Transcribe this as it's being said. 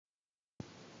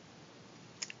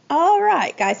All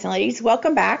right, guys and ladies,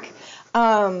 welcome back.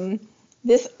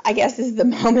 This, I guess, is the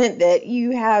moment that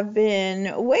you have been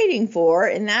waiting for,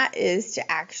 and that is to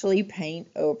actually paint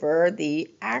over the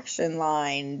action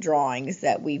line drawings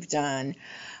that we've done.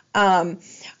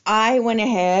 I went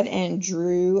ahead and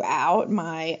drew out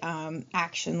my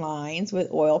action lines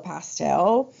with oil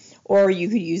pastel, or you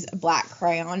could use a black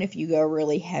crayon if you go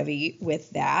really heavy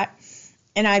with that.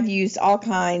 And I've used all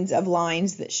kinds of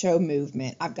lines that show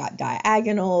movement. I've got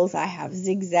diagonals, I have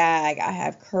zigzag, I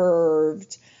have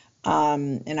curved,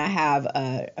 and I have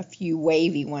a few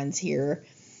wavy ones here.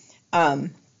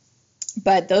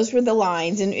 But those were the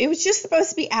lines, and it was just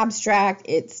supposed to be abstract.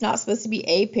 It's not supposed to be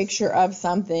a picture of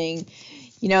something.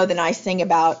 You know, the nice thing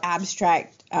about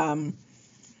abstract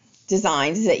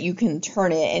designs is that you can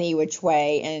turn it any which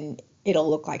way, and it'll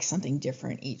look like something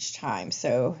different each time.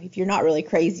 So if you're not really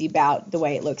crazy about the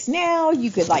way it looks now, you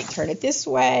could like turn it this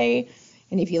way.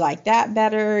 And if you like that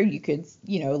better, you could,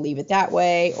 leave it that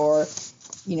way, or,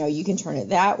 you can turn it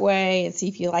that way and see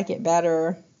if you like it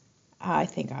better. I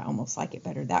think I almost like it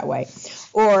better that way.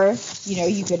 Or,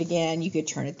 you could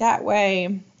turn it that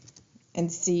way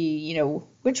and see,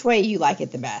 which way you like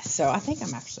it the best. So I think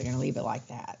I'm actually going to leave it like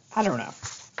that. I don't know.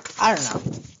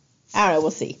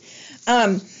 We'll see.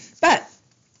 But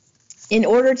in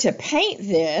order to paint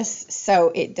this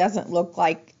so it doesn't look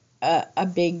like a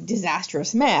big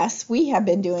disastrous mess, we have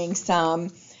been doing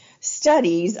some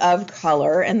studies of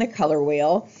color and the color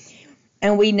wheel.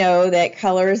 And we know that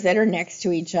colors that are next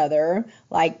to each other,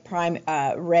 like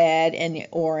red and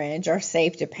orange, are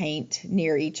safe to paint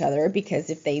near each other because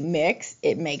if they mix,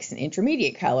 it makes an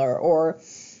intermediate color. Or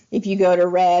if you go to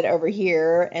red over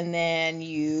here and then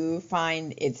you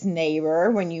find its neighbor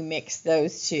when you mix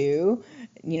those two,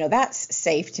 that's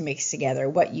safe to mix together.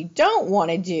 What you don't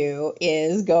want to do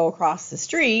is go across the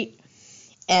street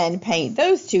and paint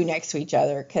those two next to each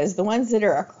other, because the ones that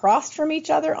are across from each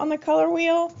other on the color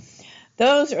wheel,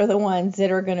 those are the ones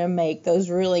that are going to make those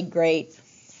really great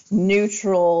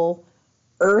neutral,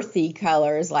 earthy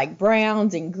colors like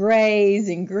browns and grays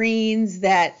and greens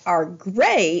that are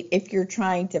great if you're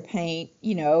trying to paint,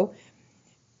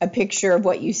 a picture of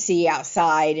what you see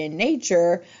outside in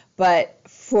nature. But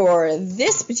for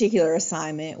this particular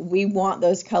assignment, we want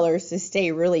those colors to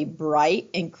stay really bright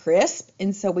and crisp,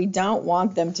 and so we don't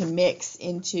want them to mix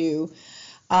into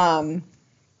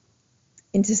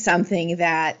something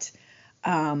that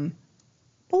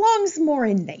belongs more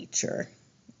in nature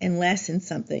and less in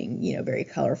something, very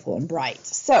colorful and bright.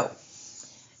 So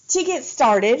to get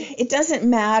started, it doesn't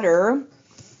matter,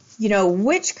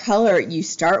 which color you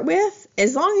start with,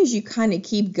 as long as you kind of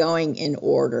keep going in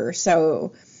order.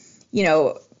 So,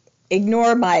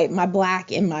 ignore my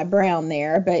black and my brown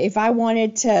there, but if I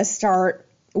wanted to start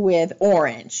with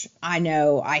orange, I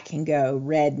know I can go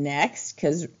red next,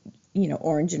 because,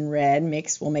 orange and red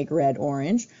mixed will make red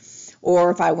orange.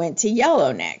 Or if I went to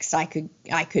yellow next, I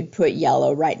could put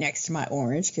yellow right next to my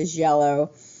orange, because yellow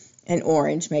and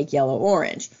orange make yellow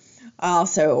orange.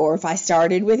 Also, or if I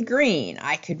started with green,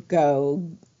 I could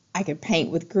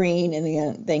paint with green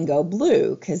and then go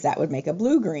blue, because that would make a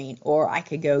blue green. Or I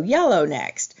could go yellow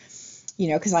next,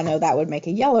 because I know that would make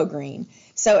a yellow green.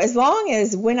 So as long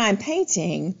as when I'm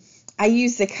painting, I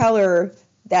use the color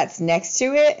that's next to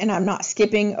it and I'm not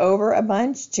skipping over a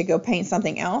bunch to go paint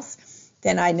something else,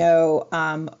 then I know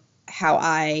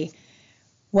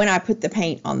when I put the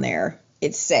paint on there,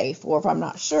 it's safe. Or if I'm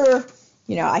not sure,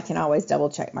 I can always double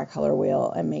check my color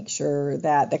wheel and make sure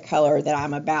that the color that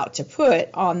I'm about to put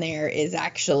on there is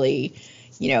actually,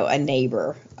 a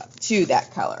neighbor to that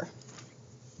color.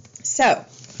 So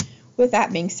with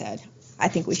that being said, I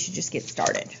think we should just get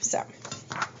started. So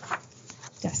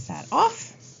dust that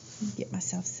off, get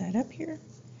myself set up here.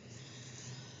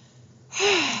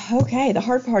 Okay, the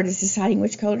hard part is deciding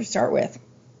which color to start with.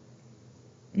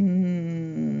 I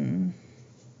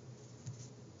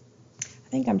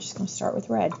think I'm just going to start with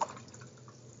red.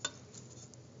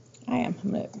 I'm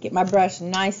going to get my brush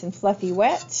nice and fluffy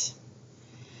wet.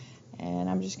 And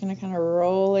I'm just going to kind of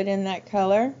roll it in that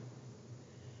color.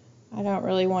 I don't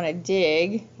really want to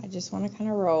dig. I just want to kind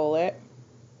of roll it.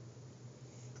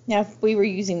 Now, if we were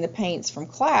using the paints from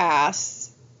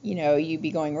class, you'd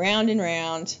be going round and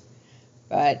round.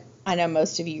 But I know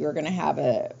most of you are going to have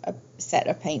a set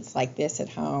of paints like this at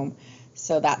home.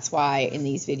 So that's why in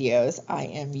these videos I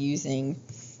am using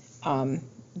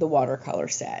the watercolor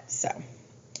set. So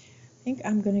I think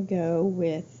I'm going to go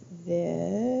with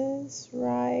this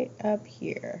right up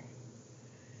here.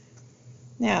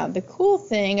 Now, the cool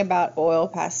thing about oil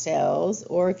pastels,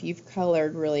 or if you've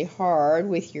colored really hard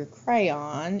with your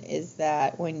crayon, is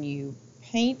that when you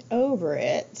paint over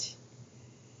it,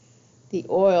 the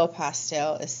oil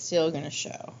pastel is still going to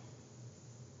show.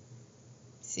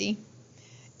 See?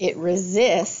 It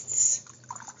resists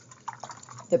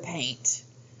the paint.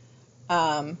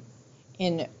 And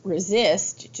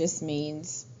resist just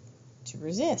means to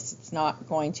resist. It's not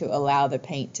going to allow the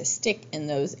paint to stick in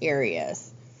those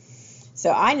areas.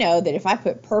 So I know that if I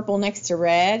put purple next to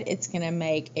red, it's going to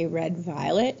make a red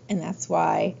violet, and that's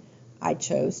why I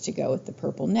chose to go with the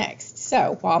purple next.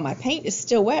 So while my paint is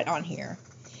still wet on here,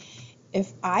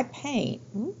 if I paint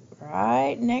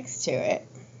right next to it,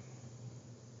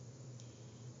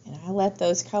 and I let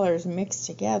those colors mix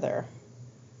together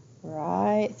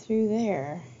right through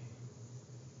there,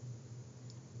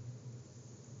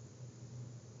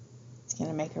 it's going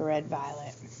to make a red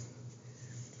violet.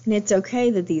 And it's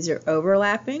okay that these are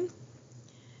overlapping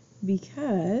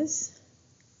because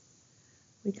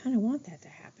we kind of want that to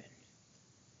happen.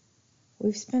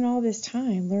 We've spent all this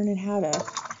time learning how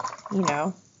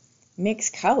to,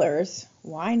 mix colors.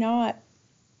 Why not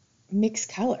mix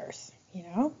colors,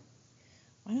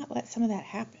 Why not let some of that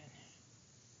happen?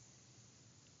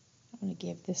 I'm going to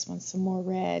give this one some more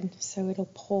red so it'll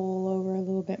pull over a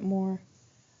little bit more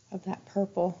of that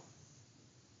purple.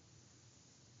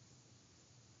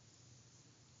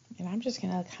 And I'm just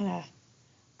going to kind of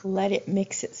let it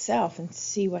mix itself and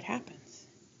see what happens.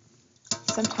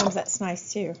 Sometimes that's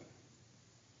nice too.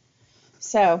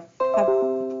 So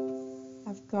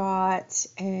I've got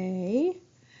a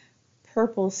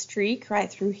purple streak right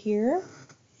through here.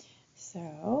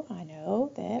 So I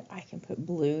know that I can put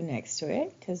blue next to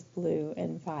it because blue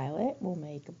and violet will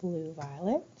make a blue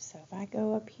violet. So if I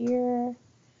go up here, I'm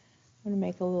going to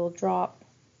make a little drop.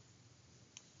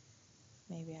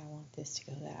 Maybe I want this to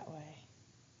go that way.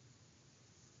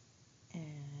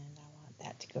 And I want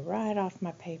that to go right off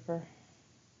my paper.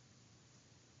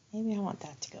 Maybe I want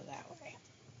that to go that way.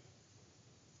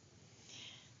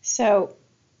 So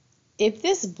if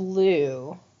this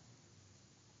blue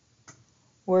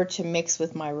were to mix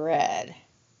with my red,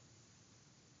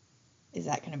 is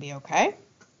that going to be okay?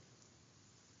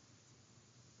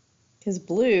 Because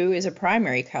blue is a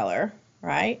primary color,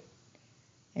 right?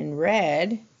 And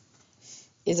red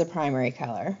is a primary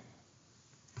color.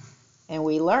 And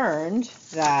we learned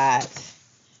that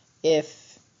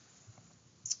if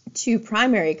two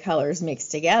primary colors mix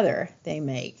together, they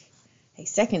make a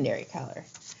secondary color.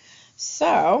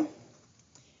 So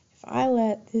if I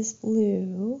let this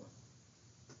blue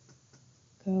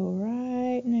go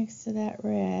right next to that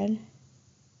red,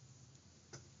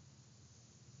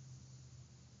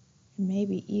 and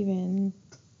maybe even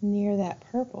near that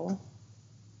purple,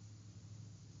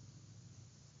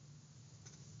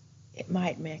 it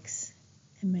might mix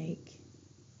and make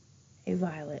a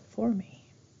violet for me.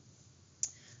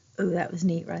 Oh, that was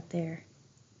neat right there.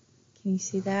 Can you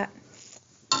see that?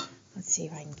 Let's see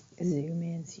if I can zoom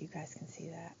in so you guys can see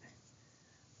that.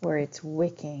 Where it's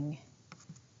wicking.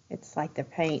 It's like the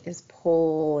paint is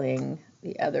pulling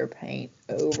the other paint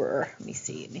over. Let me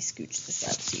see. Let me scooch this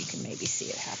up so you can maybe see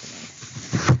it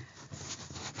happening.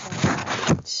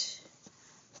 Right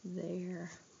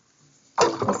there.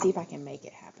 Let me see if I can make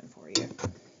it happen for you.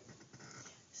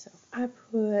 So I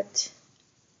put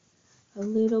a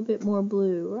little bit more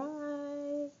blue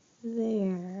right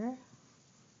there.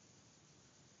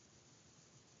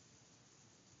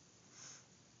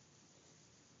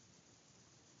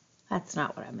 That's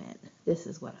not what I meant. This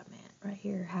is what I meant right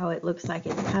here. How it looks like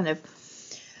it's kind of,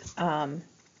 how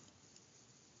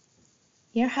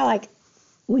like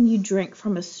when you drink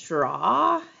from a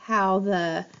straw, how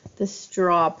the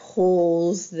straw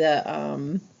pulls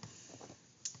the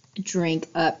drink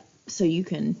up so you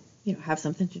can, have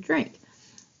something to drink.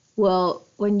 Well,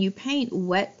 when you paint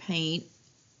wet paint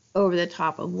over the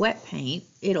top of wet paint,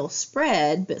 it'll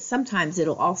spread, but sometimes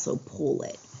it'll also pull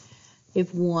it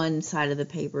if one side of the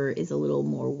paper is a little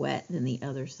more wet than the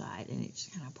other side, and it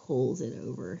just kind of pulls it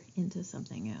over into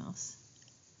something else.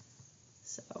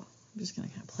 So I'm just going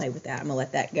to kind of play with that. I'm going to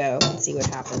let that go and see what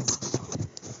happens.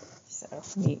 So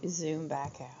let me zoom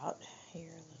back out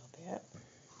here a little bit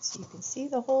so you can see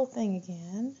the whole thing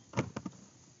again.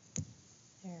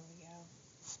 There we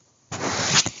go.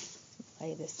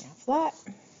 Lay this down flat.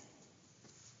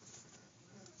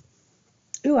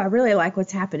 Ooh, I really like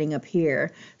what's happening up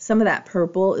here. Some of that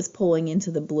purple is pulling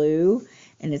into the blue,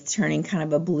 and it's turning kind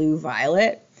of a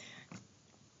blue-violet.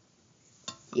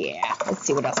 Yeah, let's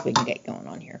see what else we can get going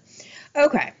on here.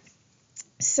 Okay,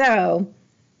 so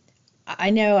I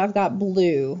know I've got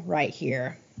blue right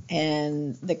here,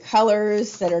 and the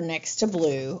colors that are next to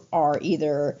blue are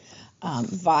either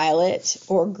violet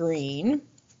or green,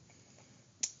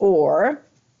 or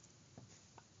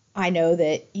I know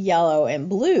that yellow and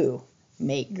blue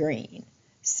make green.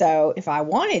 So if I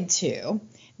wanted to,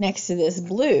 next to this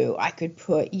blue, I could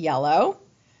put yellow,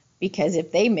 because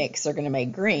if they mix, they're going to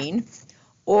make green.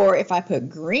 Or if I put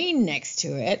green next to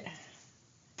it,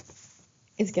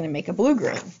 it's going to make a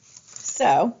blue-green.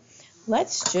 So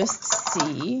let's just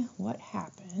see what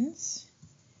happens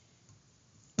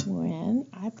when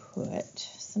I put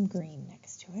some green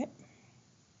next to it.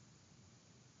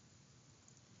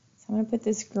 So I'm going to put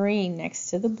this green next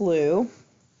to the blue,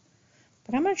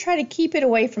 but I'm going to try to keep it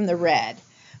away from the red,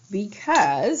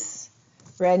 because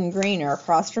red and green are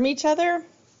across from each other,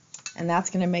 and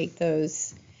that's going to make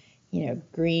those,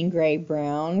 green, gray,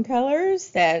 brown colors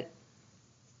that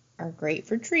are great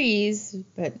for trees,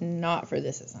 but not for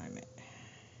this assignment.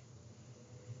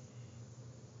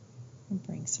 I'll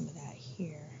bring some of that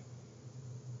here.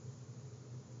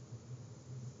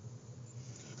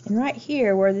 And right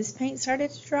here where this paint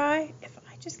started to dry, if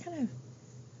I just kind of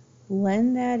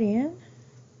blend that in,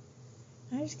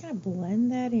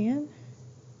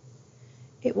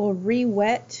 it will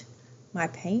re-wet my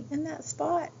paint in that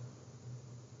spot.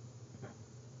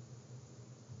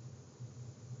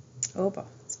 Oh,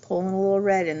 it's pulling a little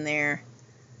red in there.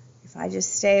 If I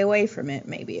just stay away from it,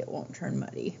 maybe it won't turn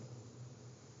muddy.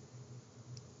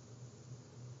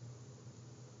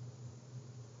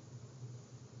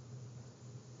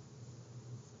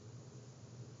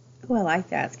 Oh, I like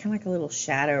that. It's kind of like a little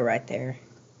shadow right there.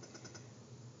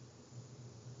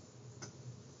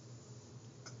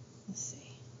 Let's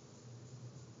see.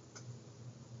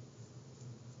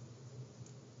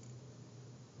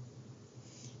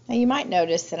 Now you might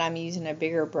notice that I'm using a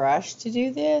bigger brush to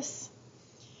do this,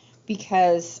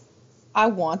 because I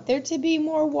want there to be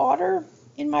more water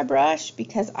in my brush,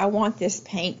 because I want this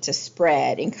paint to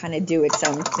spread and kind of do its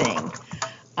own thing.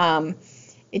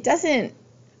 It doesn't,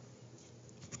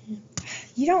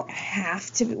 you don't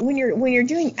have to, when you're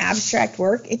doing abstract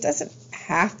work, it doesn't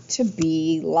have to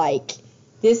be like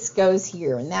this goes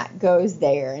here and that goes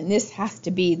there and this has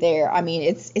to be there. I mean,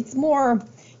 it's more,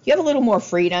 you have a little more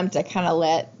freedom to kind of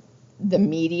let the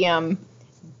medium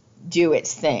do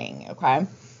its thing, okay?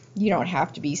 You don't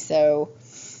have to be so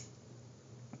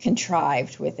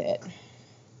contrived with it.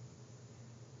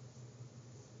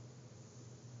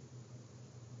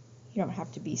 You don't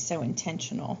have to be so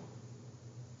intentional.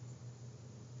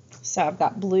 So I've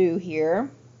got blue here,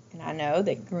 and I know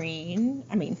that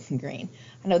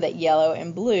I know that yellow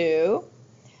and blue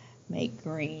make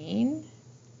green.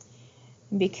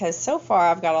 And because so far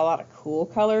I've got a lot of cool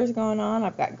colors going on,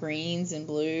 I've got greens and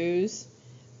blues,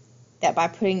 that by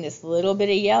putting this little bit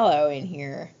of yellow in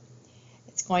here,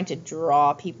 it's going to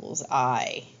draw people's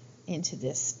eye into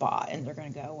this spot, and they're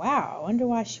going to go, wow, I wonder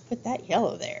why she put that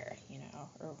yellow there,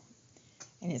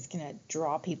 and it's going to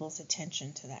draw people's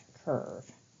attention to that curve.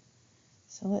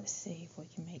 So let's see if we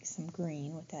can make some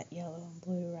green with that yellow and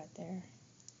blue right there.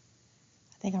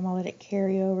 I think I'm going to let it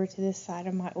carry over to this side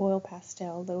of my oil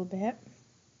pastel a little bit.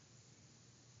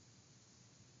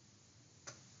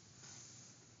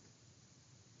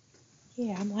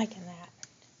 Yeah, I'm liking that.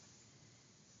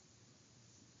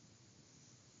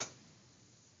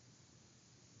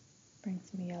 Bring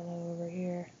some yellow over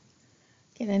here.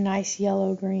 Get a nice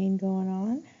yellow-green going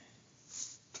on.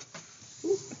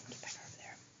 Ooh, get back over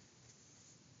there.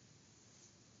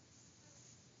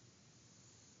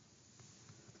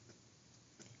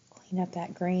 Clean up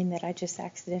that green that I just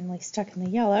accidentally stuck in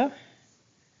the yellow.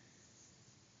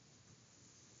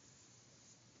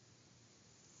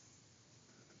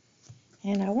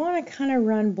 And I want to kind of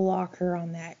run blocker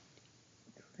on that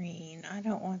green. I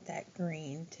don't want that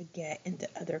green to get into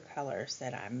other colors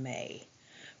that I may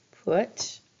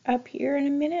put up here in a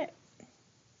minute.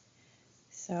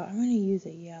 So I'm going to use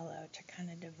a yellow to kind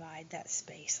of divide that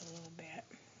space a little bit.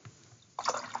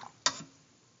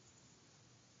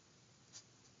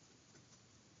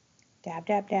 Dab,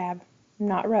 dab, dab. I'm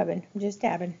not rubbing, I'm just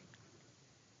dabbing.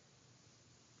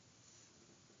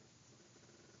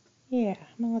 Yeah,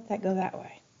 I'm going to let that go that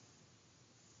way.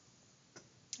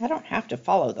 I don't have to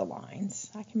follow the lines.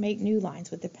 I can make new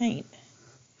lines with the paint.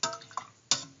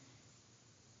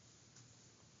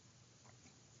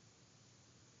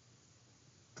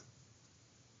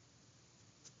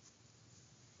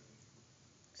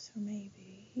 So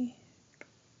maybe,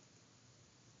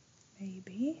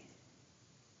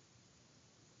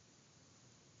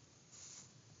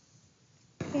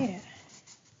 yeah,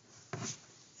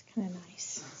 it's kind of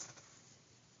nice.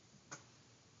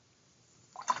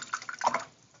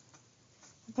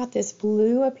 I've got this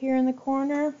blue up here in the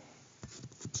corner.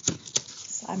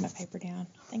 Slide my paper down.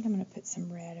 I think I'm going to put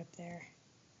some red up there.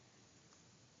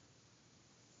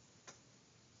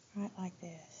 Right like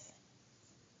this.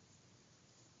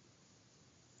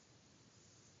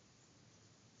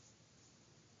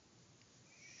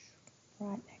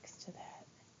 right next to that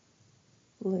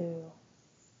blue.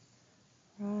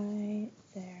 Right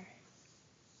there.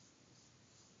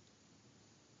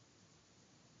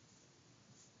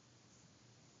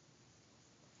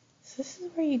 So this is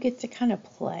where you get to kind of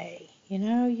play, you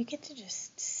know? You get to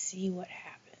just see what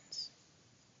happens.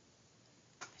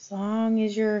 As long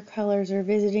as your colors are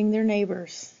visiting their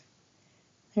neighbors,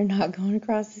 they're not going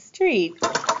across the street,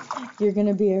 you're going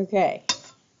to be okay.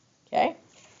 Okay?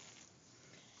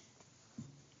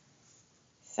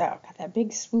 So, got that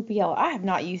big swoopy yellow. I have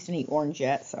not used any orange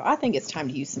yet, so I think it's time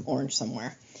to use some orange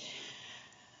somewhere.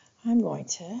 I'm going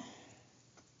to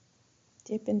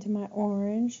dip into my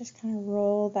orange, just kind of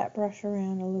roll that brush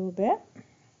around a little bit.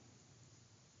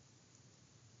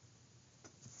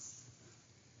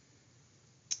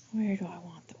 Where do I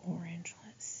want the orange?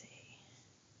 Let's see.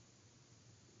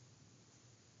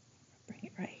 Bring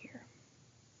it right here.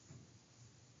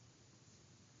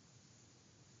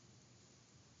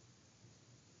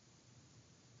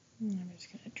 And I'm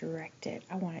just going to direct it.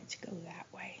 I want it to go that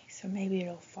way, so maybe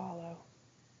it'll follow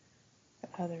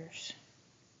the others.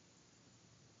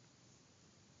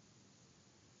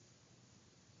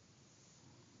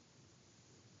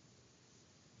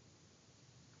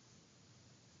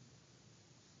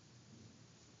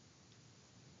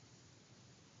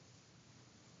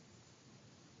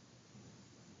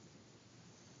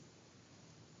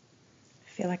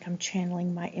 I feel like I'm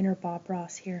channeling my inner Bob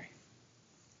Ross here.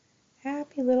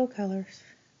 Happy little colors.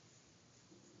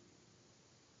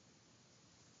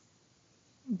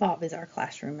 Bob is our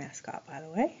classroom mascot, by the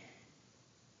way.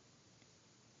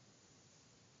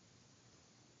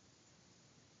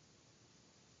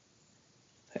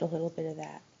 Put a little bit of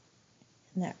that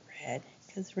in that red,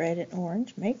 because red and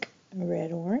orange make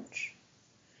red orange,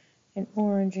 and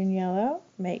orange and yellow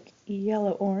make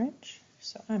yellow orange.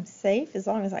 So I'm safe as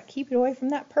long as I keep it away from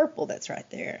that purple that's right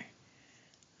there.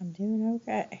 I'm doing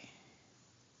okay.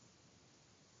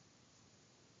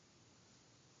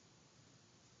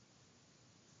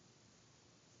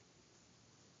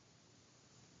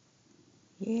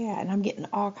 Yeah, and I'm getting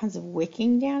all kinds of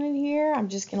wicking down in here. I'm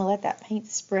just going to let that paint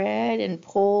spread and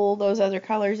pull those other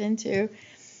colors into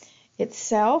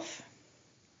itself.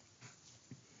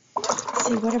 Let's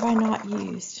see, what have I not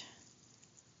used?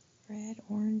 Red,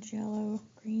 orange, yellow,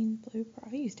 green, blue.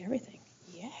 I used everything.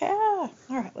 Yeah. All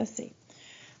right, let's see.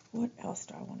 What else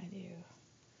do I want to do?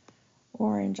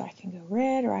 Orange, I can go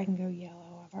red or I can go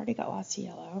yellow. I've already got lots of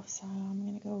yellow, so I'm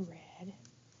going to go red,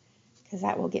 because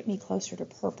that will get me closer to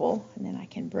purple, and then I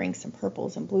can bring some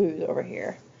purples and blues over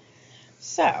here.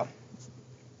 So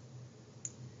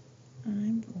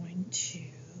I'm going to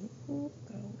go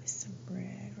with some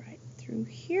red right through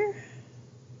here.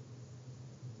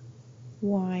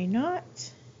 Why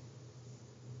not?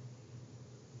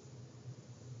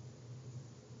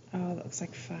 Oh, that looks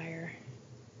like fire.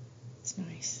 It's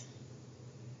nice.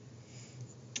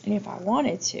 And if I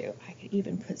wanted to, I could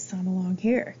even put some along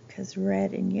here, because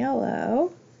red and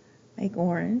yellow make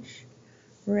orange.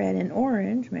 Red and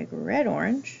orange make red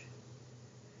orange.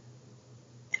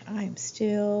 I'm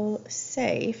still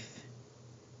safe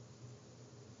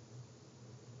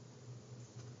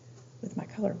with my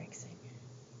color mixing.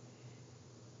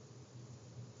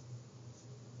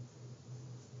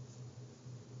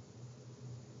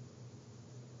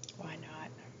 Why not?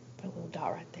 Put a little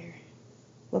dot right there.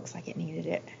 Looks like it needed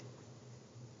it.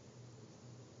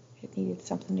 It needed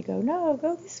something to go, no,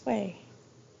 go this way.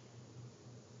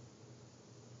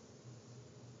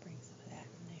 Bring some of that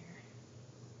in there.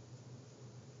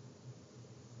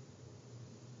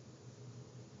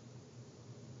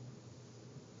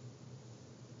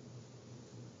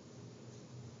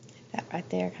 That right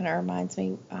there kind of reminds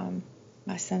me,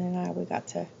 my son and I, we got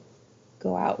to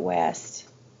go out west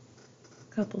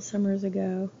a couple summers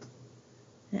ago.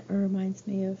 And it reminds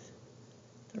me of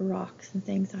the rocks and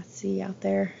things I see out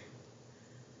there.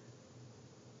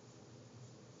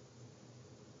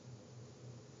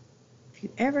 If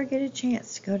you ever get a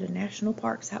chance to go to national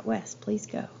parks out west, please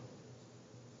go.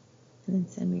 And then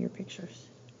send me your pictures.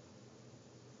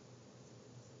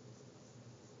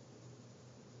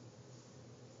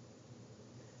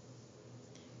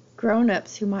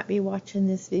 Grown-ups who might be watching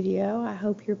this video, I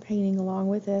hope you're painting along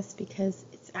with us, because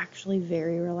it's actually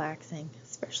very relaxing,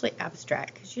 especially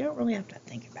abstract, because you don't really have to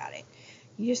think about it.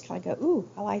 You just kind of go, ooh,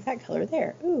 I like that color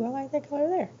there. Ooh, I like that color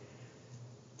there.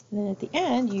 And then at the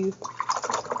end, you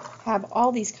have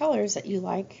all these colors that you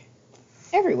like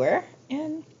everywhere,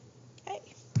 and hey,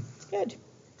 good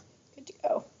to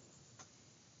go.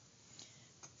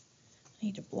 I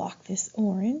need to block this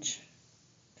orange,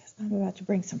 because I'm about to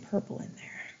bring some purple in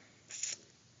there. So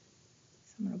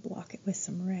I'm going to block it with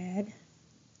some red.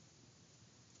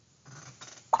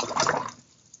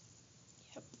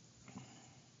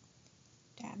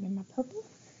 purple.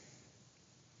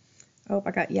 Oh,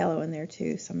 I got yellow in there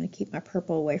too, so I'm going to keep my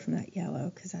purple away from that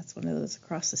yellow because that's one of those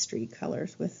across the street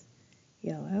colors with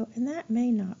yellow, and that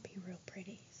may not be real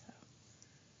pretty, so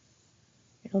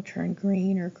it'll turn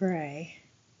green or gray.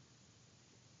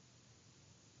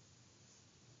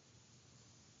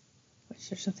 Which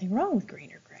there's nothing wrong with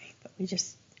green or gray, but we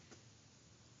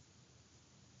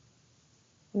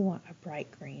want a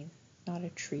bright green, not a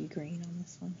tree green on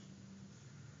this one.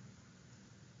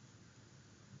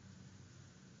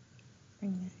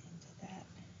 Bring that into that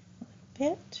a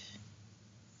little bit.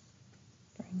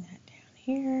 Bring that down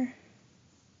here.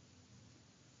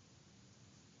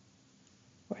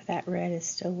 Where that red is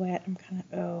still wet, I'm kind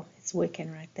of, oh, it's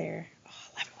wicking right there. Oh,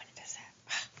 I love it when it does that.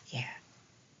 Oh, yeah.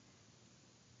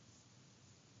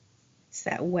 It's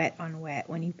that wet on wet.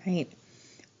 When you paint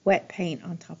wet paint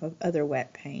on top of other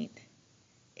wet paint,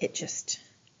 it just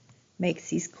makes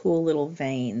these cool little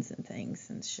veins and things,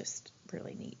 and it's just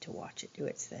really neat to watch it do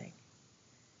its thing.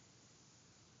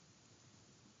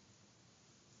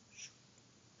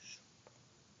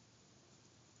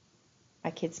 My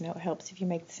kids know it helps if you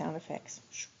make the sound effects.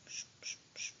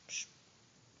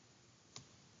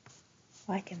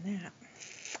 Liking that.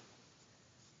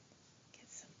 Get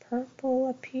some purple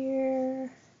up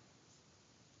here.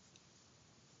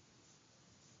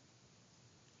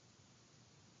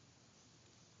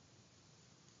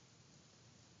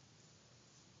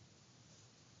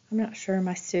 I'm not sure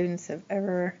my students have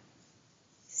ever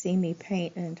seen me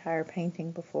paint an entire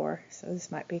painting before, so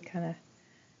this might be kind of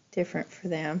different for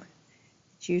them.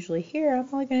 It's usually here, I'm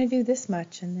only going to do this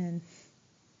much, and then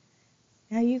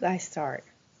now you guys start.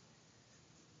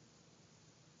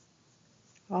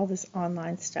 All this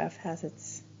online stuff has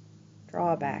its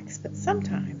drawbacks, but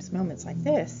sometimes moments like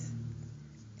this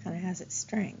kind of has its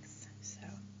strengths. So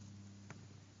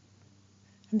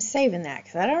I'm saving that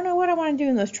because I don't know what I want to do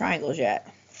in those triangles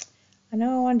yet. I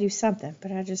know I want to do something,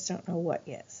 but I just don't know what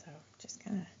yet. So just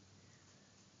kind of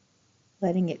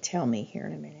letting it tell me here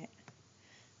in a minute.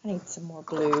 I need some more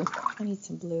blue. I need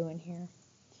some blue in here.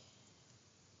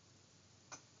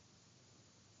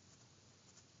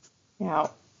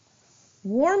 Now,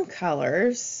 warm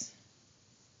colors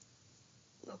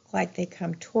look like they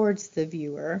come towards the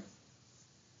viewer,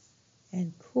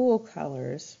 and cool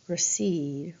colors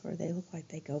recede, or they look like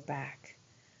they go back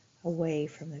away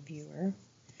from the viewer.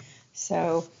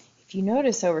 So if you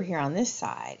notice over here on this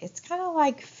side, it's kind of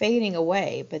like fading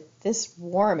away, but this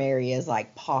warm area is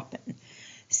like popping.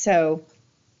 So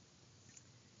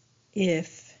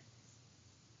if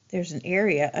there's an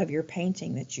area of your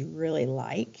painting that you really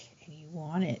like and you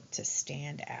want it to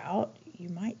stand out, you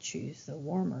might choose the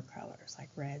warmer colors like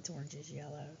reds, oranges,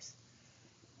 yellows.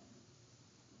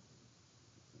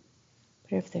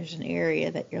 But if there's an area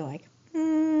that you're like,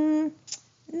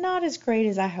 not as great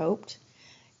as I hoped,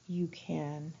 you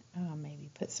can maybe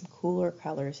put some cooler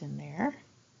colors in there,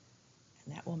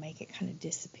 and that will make it kind of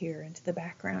disappear into the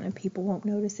background and people won't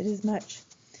notice it as much.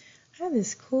 I have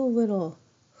this cool little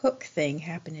hook thing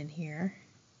happening here.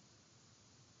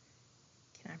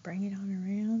 Can I bring it on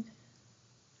around?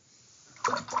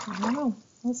 I don't know.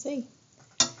 We'll see.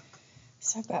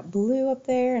 So I've got blue up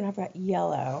there and I've got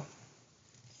yellow.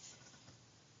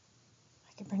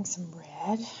 I can bring some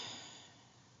red.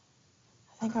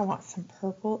 I think I want some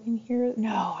purple in here.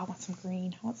 No, I want some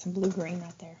green. I want some blue-green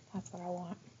right there. That's what I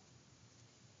want.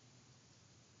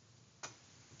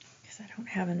 Because I don't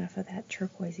have enough of that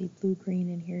turquoisey blue-green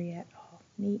in here yet. Oh,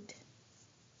 neat.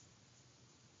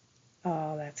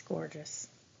 Oh, that's gorgeous.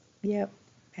 Yep,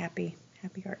 happy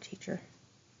art teacher.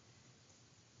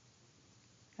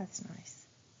 That's nice.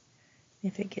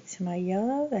 If it gets to my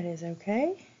yellow, that is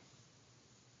okay,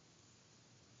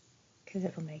 because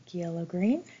it'll make yellow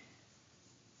green.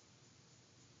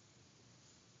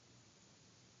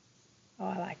 Oh,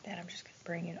 I like that. I'm just going to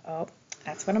bring it up.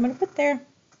 That's what I'm going to put there.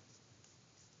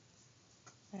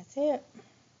 That's it.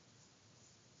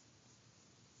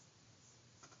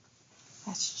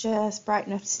 That's just bright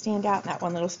enough to stand out in that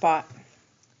one little spot.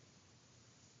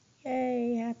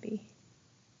 Yay, happy.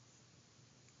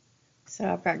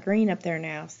 So I've got green up there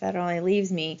now, so that only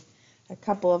leaves me a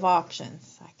couple of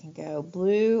options. I can go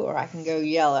blue or I can go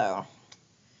yellow.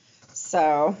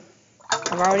 So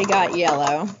I've already got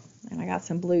yellow, and I got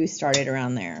some blue started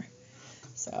around there.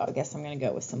 So I guess I'm going to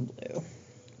go with some blue,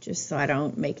 just so I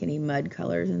don't make any mud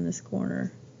colors in this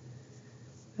corner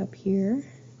up here.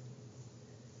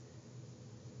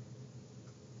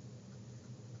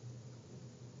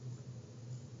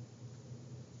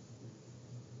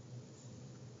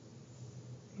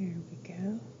 There we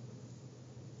go.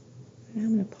 And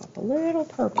I'm going to pop a little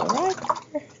purple right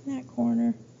there in that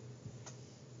corner.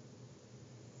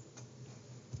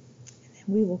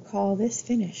 we will call this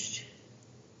finished.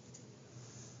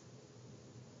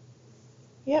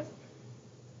 Yep,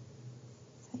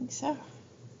 I think so.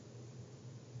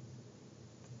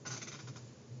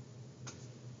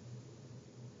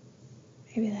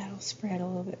 Maybe that'll spread a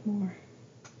little bit more.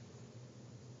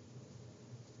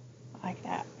 Like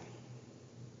that.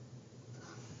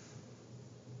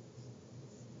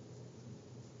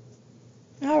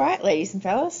 All right, ladies and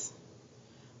fellas.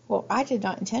 Well, I did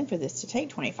not intend for this to take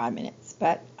 25 minutes,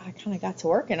 but I kind of got to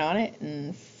working on it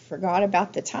and forgot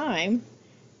about the time.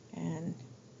 And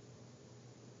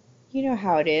you know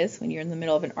how it is when you're in the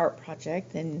middle of an art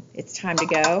project and it's time to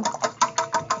go.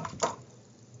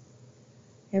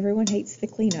 Everyone hates the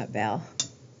cleanup bell.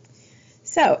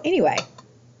 So anyway,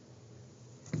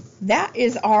 that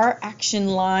is our Action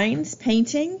Lines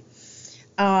painting.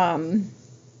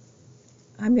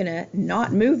 I'm going to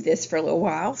not move this for a little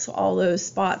while so all those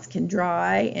spots can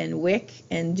dry and wick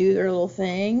and do their little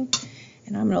thing.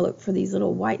 And I'm going to look for these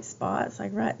little white spots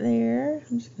like right there.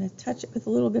 I'm just going to touch it with a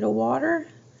little bit of water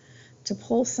to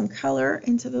pull some color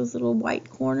into those little white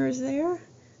corners there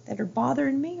that are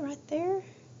bothering me right there.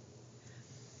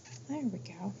 There we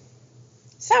go.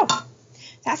 So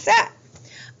that's that.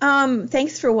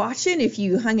 Thanks for watching if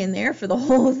you hung in there for the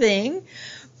whole thing.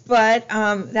 But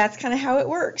that's kind of how it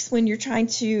works when you're trying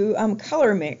to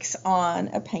color mix on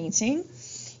a painting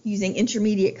using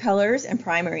intermediate colors and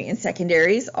primary and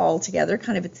secondaries all together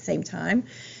kind of at the same time.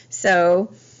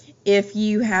 So if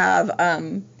you have,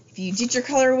 if you did your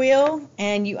color wheel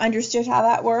and you understood how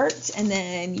that worked, and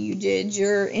then you did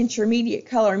your intermediate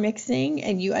color mixing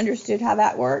and you understood how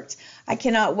that worked, I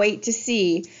cannot wait to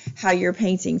see how your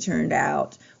painting turned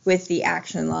out with the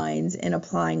Action Lines and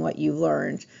applying what you've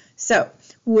learned. So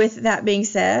with that being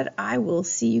said, I will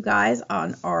see you guys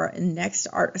on our next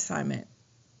art assignment.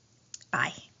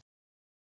 Bye.